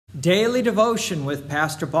Daily Devotion with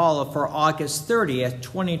Pastor Balla for August 30th,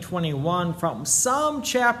 2021 from Psalm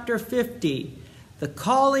chapter 50, The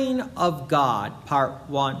Calling of God, Part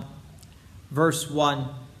 1. Verse 1,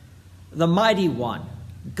 The Mighty One,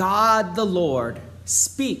 God the Lord,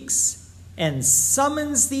 speaks and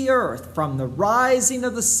summons the earth from the rising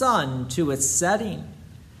of the sun to its setting.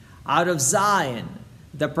 Out of Zion,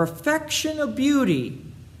 the perfection of beauty,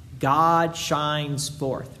 God shines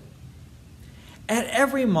forth. At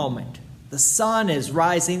every moment, the sun is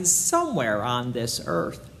rising somewhere on this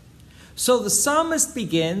earth. So the psalmist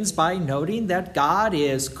begins by noting that God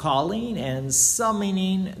is calling and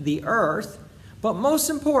summoning the earth, but most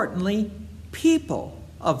importantly, people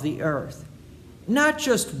of the earth. Not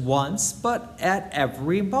just once, but at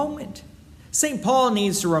every moment. St. Paul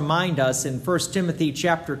needs to remind us in 1 Timothy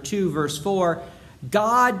chapter 2, verse 4,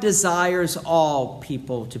 God desires all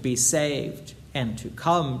people to be saved and to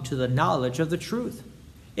come to the knowledge of the truth.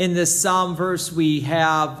 In this psalm verse, we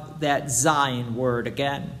have that Zion word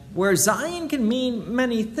again, where Zion can mean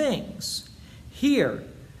many things. Here,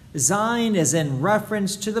 Zion is in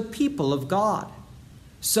reference to the people of God.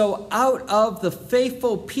 So out of the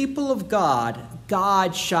faithful people of God,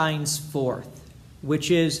 God shines forth, which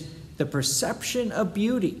is the perception of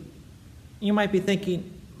beauty. You might be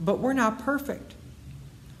thinking, but we're not perfect.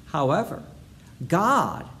 However,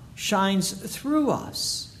 God shines through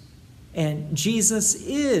us, and Jesus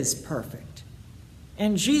is perfect,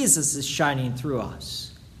 and Jesus is shining through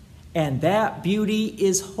us, and that beauty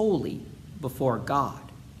is holy before God.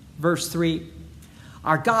 Verse 3,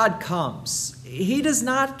 our God comes. He does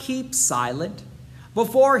not keep silent.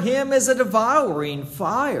 Before him is a devouring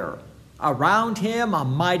fire, around him a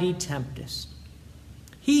mighty tempest.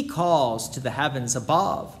 He calls to the heavens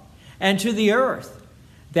above and to the earth,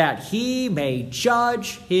 that he may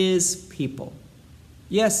judge his people.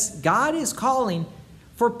 Yes, God is calling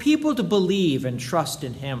for people to believe and trust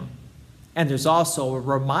in him. And there's also a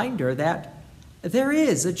reminder that there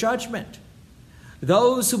is a judgment.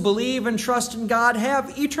 Those who believe and trust in God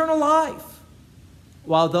have eternal life,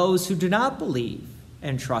 while those who do not believe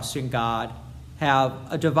and trust in God have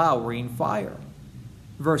a devouring fire.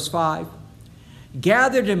 Verse 5,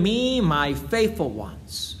 gather to me my faithful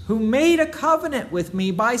ones, who made a covenant with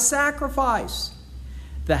me by sacrifice.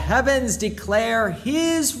 The heavens declare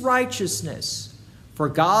his righteousness, for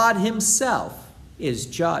God himself is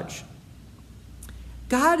judge.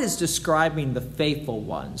 God is describing the faithful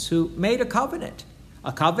ones who made a covenant.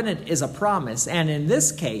 A covenant is a promise, and in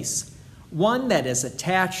this case, one that is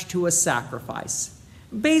attached to a sacrifice.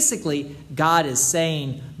 Basically, God is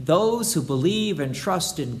saying those who believe and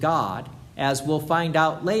trust in God, as we'll find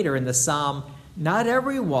out later in the psalm, not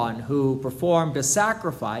everyone who performed a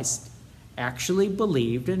sacrifice actually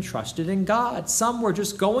believed and trusted in God. Some were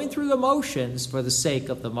just going through the motions for the sake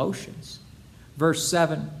of the motions. Verse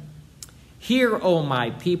 7, hear, O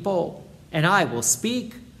my people, and I will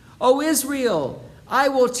speak. O Israel, I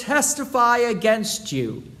will testify against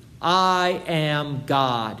you. I am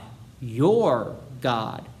God, your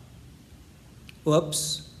God.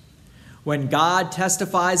 Oops. When God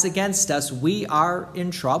testifies against us, we are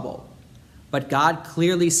in trouble. But God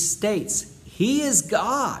clearly states, he is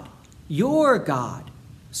God, your God.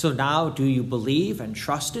 So now, do you believe and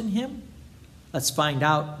trust in him? Let's find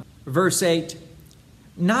out. Verse 8,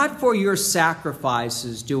 not for your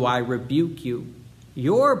sacrifices do I rebuke you.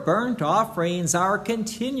 Your burnt offerings are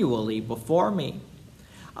continually before me.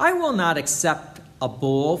 I will not accept a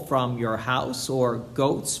bull from your house or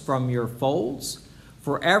goats from your folds,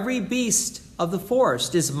 for every beast of the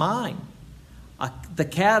forest is mine, the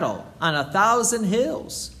cattle on 1,000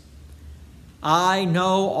 hills. I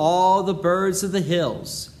know all the birds of the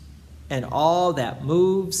hills, and all that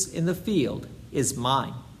moves in the field is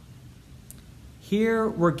mine. Here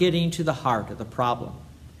we're getting to the heart of the problem.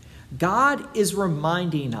 God is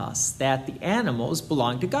reminding us that the animals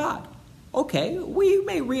belong to God. Okay, we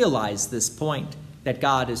may realize this point that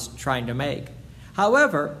God is trying to make.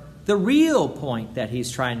 However, the real point that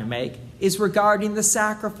he's trying to make is regarding the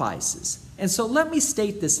sacrifices. And so let me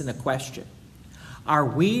state this in a question. Are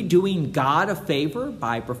we doing God a favor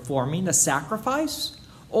by performing a sacrifice?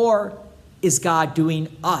 Or is God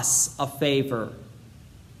doing us a favor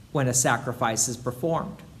when a sacrifice is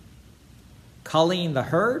performed? Culling the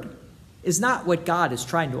herd is not what God is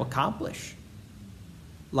trying to accomplish.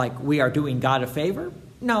 Like we are doing God a favor?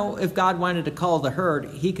 No, if God wanted to cull the herd,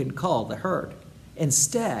 he can cull the herd.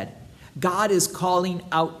 Instead, God is calling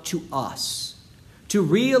out to us to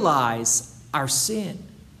realize our sin.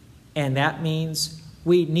 And that means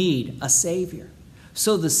we need a Savior.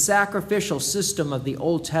 So the sacrificial system of the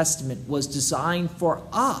Old Testament was designed for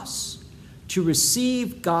us to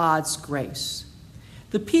receive God's grace.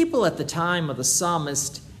 The people at the time of the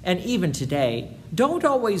psalmist, and even today, don't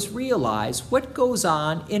always realize what goes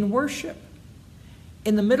on in worship.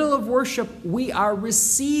 In the middle of worship, we are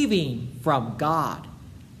receiving from God.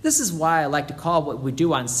 This is why I like to call what we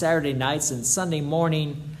do on Saturday nights and Sunday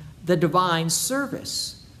morning the divine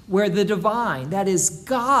service, where the divine, that is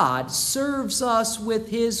God, serves us with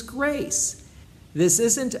his grace. This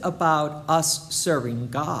isn't about us serving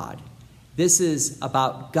God. This is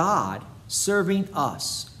about God serving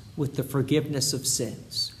us with the forgiveness of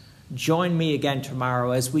sins. Join me again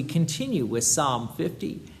tomorrow as we continue with Psalm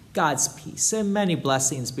 50. God's peace and many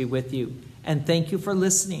blessings be with you. And thank you for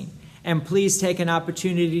listening. And please take an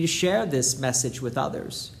opportunity to share this message with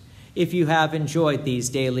others. If you have enjoyed these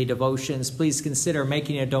daily devotions, please consider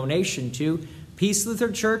making a donation to Peace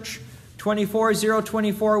Lutheran Church,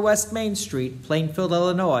 24024 West Main Street, Plainfield,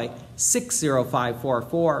 Illinois,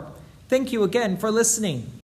 60544. Thank you again for listening.